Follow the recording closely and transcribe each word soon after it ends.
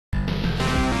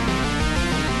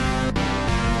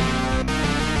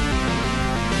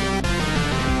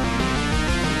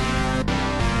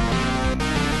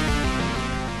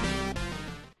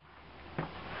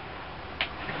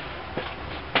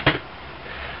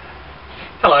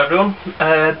everyone,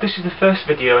 this is the first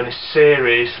video in a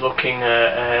series looking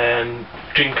at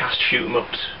Dreamcast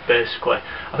shoot-em-ups, basically.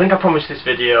 I think I promised this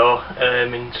video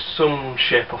in some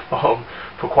shape or form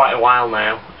for quite a while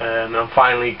now, and I'm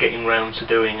finally getting round to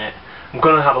doing it. I'm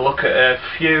going to have a look at a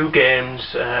few games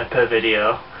per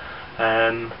video,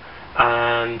 and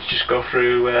just go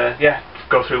through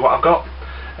what I've got.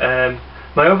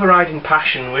 My overriding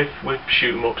passion with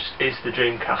shoot-em-ups is the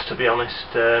Dreamcast, to be honest.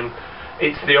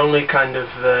 It's the only kind of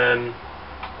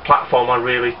platform I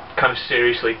really kind of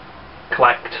seriously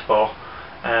collect for,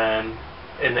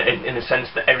 in the sense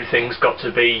that everything's got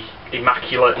to be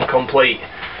immaculate and complete.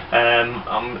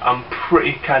 I'm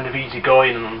pretty kind of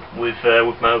easygoing with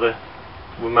my other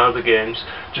games,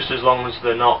 just as long as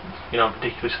they're not,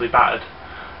 ridiculously battered.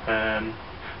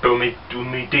 But with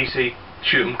my DC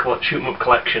shoot-em-up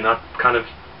collection, I kind of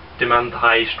demand the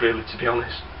highest, really, to be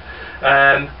honest.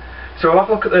 So I'll have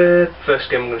a look at the first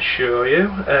game I'm going to show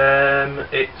you.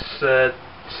 It's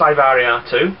Cyvaria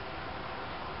 2.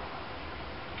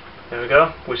 There we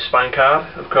go, with Spine Card,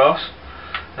 of course.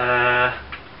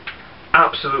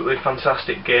 Absolutely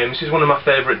fantastic game. This is one of my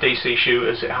favourite DC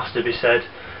shooters, it has to be said.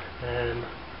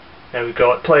 There we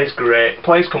go. It plays great. It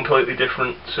plays completely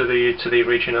different to the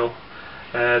original.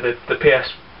 The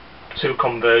PS2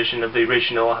 conversion of the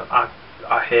original, I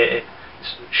hate it.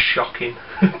 It's shocking,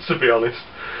 to be honest.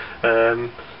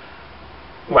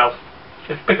 Well, if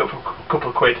you pick up for a couple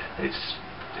of quid, it's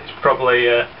probably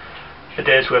a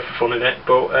day's worth of fun in it.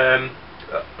 But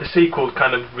the sequel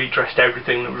kind of redressed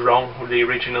everything that was wrong with the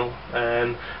original.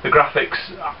 The graphics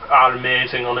are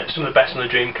amazing on it. Some of the best on the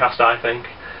Dreamcast, I think.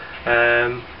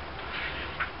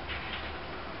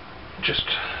 Just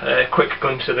a quick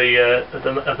glimpse of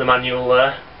the manual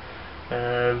there.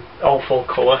 All full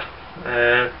colour.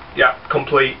 Yeah,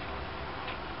 complete.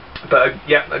 But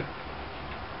yeah,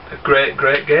 a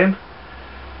great game.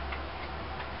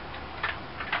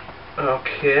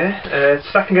 Okay,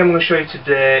 second game I'm going to show you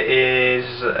today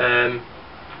is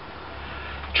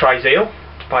Tri-Zeal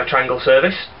by Triangle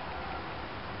Service.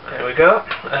 There we go.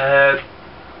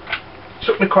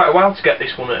 Took me quite a while to get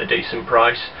this one at a decent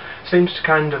price. Seems to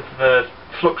kind of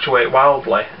fluctuate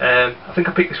wildly. I think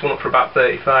I picked this one up for about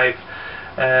 35.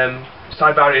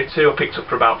 Cyvaria 2 I picked up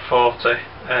for about 40.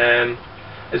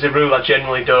 As a rule, I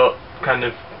generally don't kind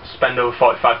of spend over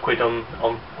 45 quid on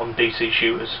DC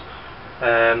shooters,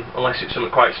 unless it's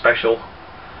something quite special.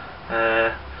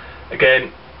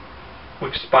 Again,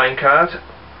 with Spine Card.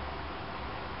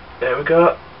 There we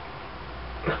go.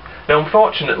 Now,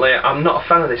 unfortunately, I'm not a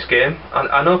fan of this game.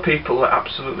 I know people that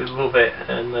absolutely love it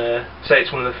and say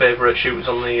it's one of their favourite shooters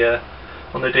on the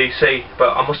DC,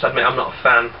 but I must admit I'm not a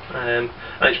fan, and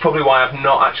it's probably why I've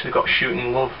not actually got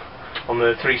Shooting Love on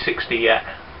the 360 yet,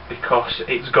 because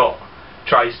it's got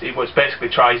it was basically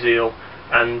Tri-Zeal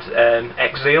and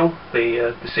X-Zeal,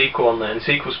 the sequel on there, and the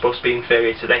sequel's supposed to be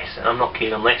inferior to this, and I'm not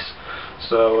keen on this.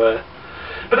 So,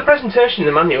 but the presentation in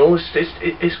the manual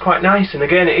is quite nice, and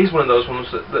again, it is one of those ones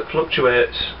that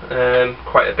fluctuates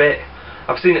quite a bit.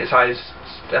 I've seen it as high as,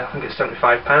 I think it's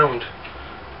 £75.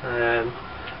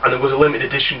 And there was a limited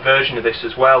edition version of this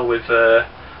as well, with I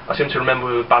seem to remember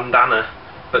with a bandana,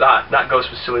 but that goes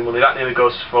for silly money. That nearly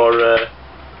goes for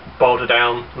border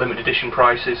down limited edition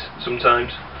prices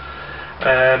sometimes.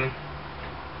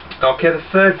 Okay, the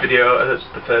third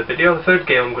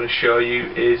game I'm going to show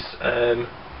you is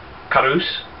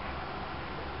Carouse.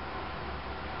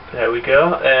 There we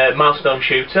go. Milestone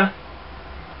shooter.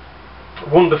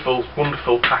 Wonderful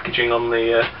packaging on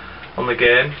the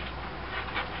game.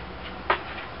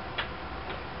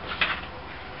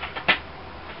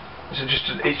 So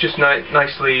it's just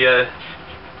nicely. I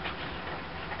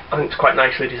think it's quite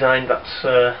nicely designed. That's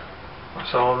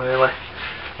all really.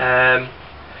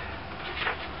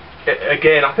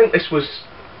 Again, I think this was.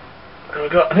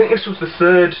 I think this was the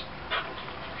third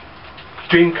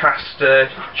Dreamcast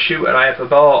shooter I ever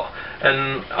bought,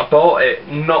 and I bought it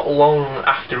not long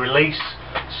after release.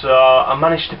 So I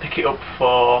managed to pick it up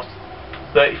for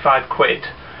 35 quid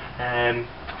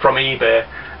from eBay,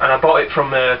 and I bought it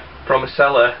from a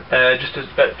seller just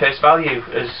at face value,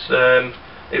 as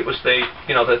it was the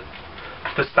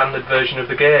standard version of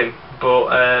the game. But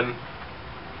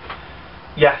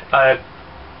yeah, I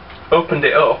opened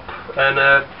it up and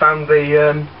found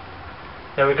the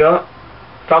there we go,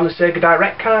 found the Sega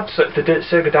Direct card, so it's the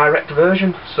Sega Direct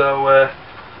version. So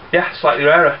yeah, slightly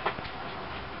rarer.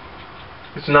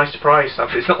 It's a nice surprise.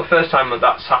 It's not the first time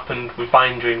that's happened with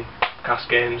buying Dreamcast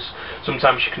games.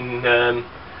 Sometimes you can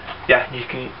yeah,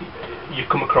 you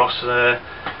come across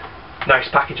nice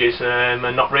packages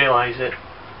and not realise it.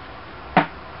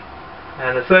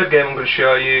 And the third game I'm going to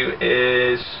show you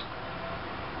is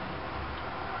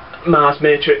Mars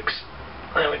Matrix.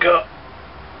 There we go.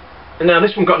 And now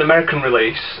this one got an American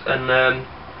release, and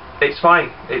it's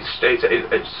fine.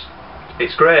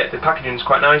 It's great. The packaging's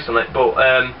quite nice on it, but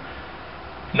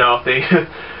no, the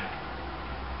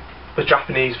the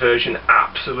Japanese version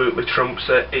absolutely trumps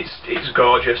it. It's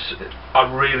gorgeous.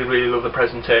 I really love the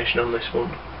presentation on this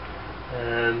one.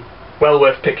 Well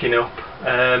worth picking up.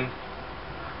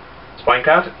 Spine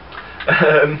card.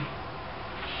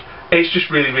 It's just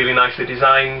really nicely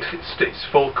designed. It's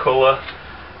full colour.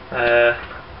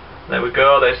 There we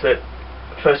go. There's the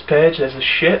first page. There's the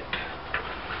ship.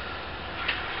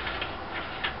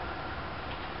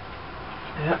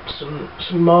 Yep,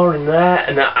 some more in there.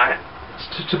 And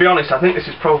to be honest, I think this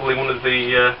is probably one of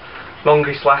the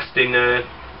longest lasting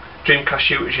Dreamcast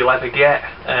shooters you'll ever get.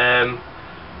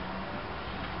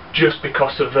 Just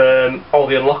because of all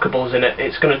the unlockables in it.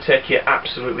 It's going to take you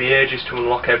absolutely ages to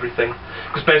unlock everything,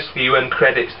 because basically you earn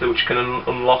credits which can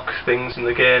unlock things in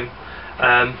the game.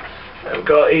 We've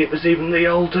got, there's even the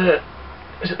old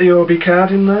is it the OB card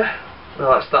in there?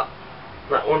 No, that's that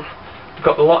one. We've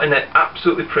got the lot in it,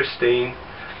 absolutely pristine.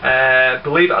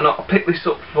 Believe it or not, I picked this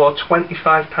up for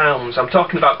 £25. I'm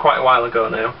talking about quite a while ago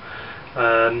now.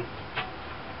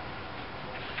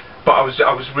 But I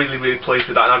was really pleased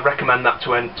with that, and I'd recommend that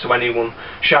to anyone.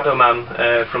 Shadow Man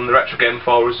from the Retro Game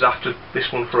 4 was after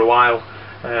this one for a while,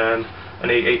 and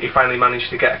he finally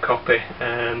managed to get a copy.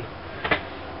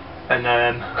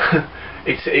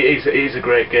 It is a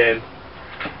great game.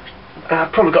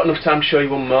 I've probably got enough time to show you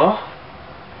one more.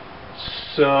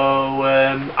 So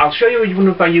I'll show you one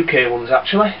of my UK ones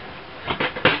actually.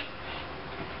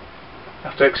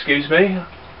 Have to excuse me.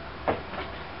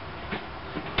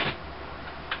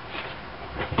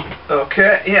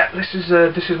 Okay, yeah, this is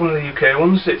one of the UK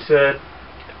ones. It's a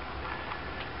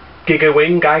Geiger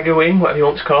Wing, whatever you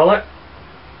want to call it.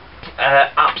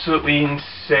 Absolutely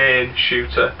insane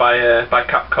shooter by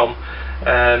Capcom.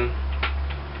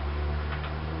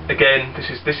 Again,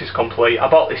 this is complete. I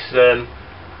bought this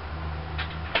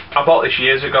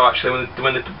years ago actually,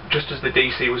 just as the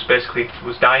DC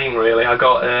was dying really. I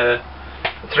got a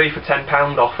 3 for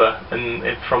 £10 offer, and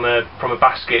from a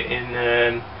basket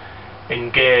in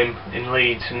Game in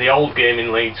Leeds, in the old Game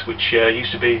in Leeds, which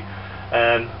used to be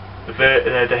the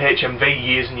HMV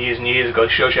years and years ago.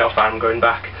 It shows you how far I'm going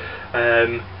back.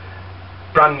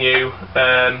 Brand new.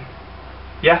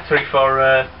 Yeah, three for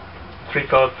a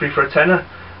tenner.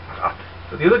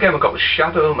 The other game I got was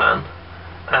Shadow Man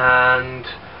and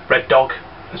Red Dog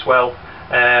as well.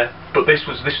 But it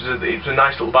was a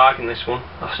nice little bargain. This one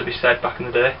has to be said. Back in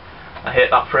the day, I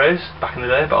hate that phrase, back in the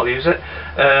day, but I'll use it.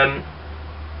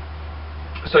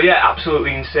 So yeah,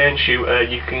 absolutely insane shooter.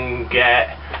 You can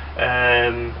get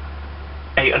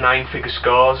 8 or 9 figure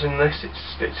scores in this.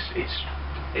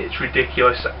 It's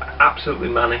ridiculous, absolutely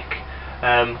manic,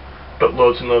 but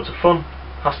loads and loads of fun.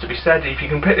 Has to be said. If you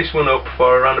can pick this one up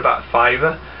for around about a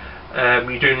 £5,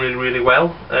 you're doing really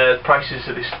well. Prices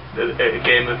of this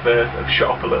game have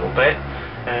shot up a little bit.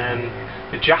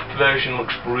 The Jap version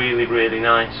looks really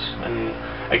nice, and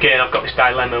again I've got this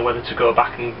dilemma whether to go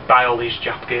back and buy all these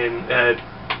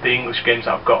the English games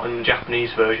that I've got in the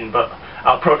Japanese version, but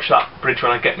I'll approach that bridge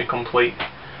when I get my complete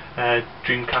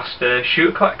Dreamcast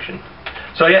shooter collection.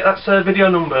 So yeah, that's video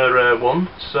number 1.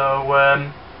 So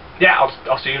yeah,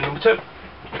 I'll see you in number 2.